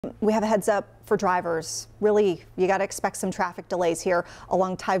We have a heads up for drivers. Really, you got to expect some traffic delays here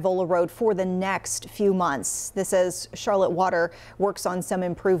along Tyvola Road for the next few months. This is Charlotte Water works on some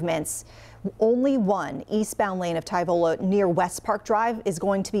improvements. Only one eastbound lane of Tyvola near Westpark Drive is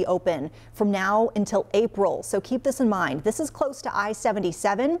going to be open from now until April. So keep this in mind. This is close to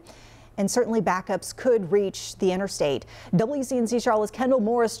I-77. And certainly backups could reach the interstate. WCNC Charlotte's Kendall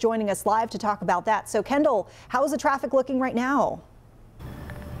Morris joining us live to talk about that. So Kendall, how is the traffic looking right now?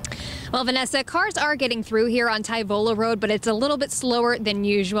 Well, Vanessa, cars are getting through here on Tyvola Road, but it's a little bit slower than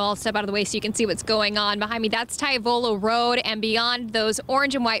usual. I'll step out of the way so you can see what's going on. Behind me, that's Tyvola Road, and beyond those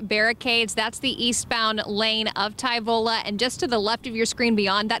orange and white barricades, that's the eastbound lane of Tyvola. And just to the left of your screen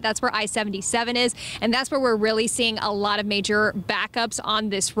beyond that, that's where I-77 is, and that's where we're really seeing a lot of major backups on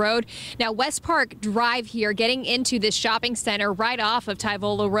this road. Now, Westpark Drive here, getting into this shopping center right off of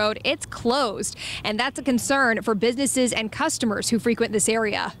Tyvola Road, it's closed, and that's a concern for businesses and customers who frequent this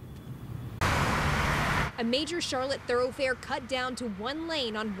area. A major Charlotte thoroughfare cut down to one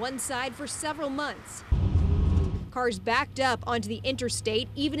lane on one side for several months. Cars backed up onto the interstate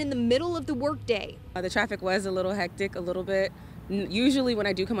even in the middle of the workday. The traffic was a little hectic, a little bit. Usually when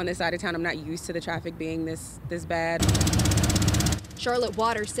I do come on this side of town, I'm not used to the traffic being this bad. Charlotte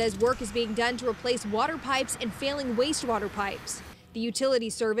Water says work is being done to replace water pipes and failing wastewater pipes. The utility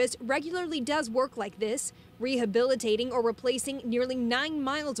service regularly does work like this, rehabilitating or replacing nearly 9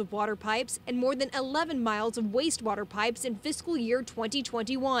 miles of water pipes and more than 11 miles of wastewater pipes in fiscal year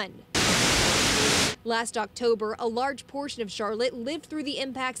 2021. Last October, a large portion of Charlotte lived through the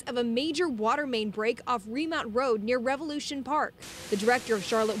impacts of a major water main break off Remount Road near Revolution Park. The director of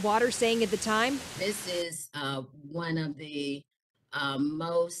Charlotte Water saying at the time, "This is one of the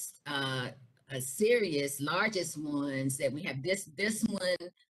most serious, largest ones that we have. This one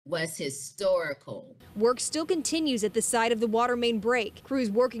was historical." Work still continues at the side of the water main break. Crews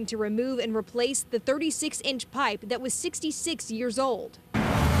working to remove and replace the 36-inch pipe that was 66 years old.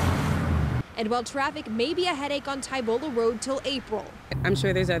 And while traffic may be a headache on Tyvola Road till April, I'm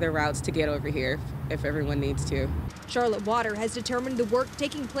sure there's other routes to get over here if everyone needs to. Charlotte Water has determined the work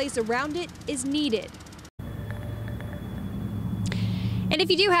taking place around it is needed. And if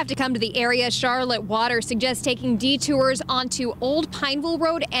you do have to come to the area, Charlotte Water suggests taking detours onto Old Pineville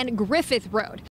Road and Griffith Road.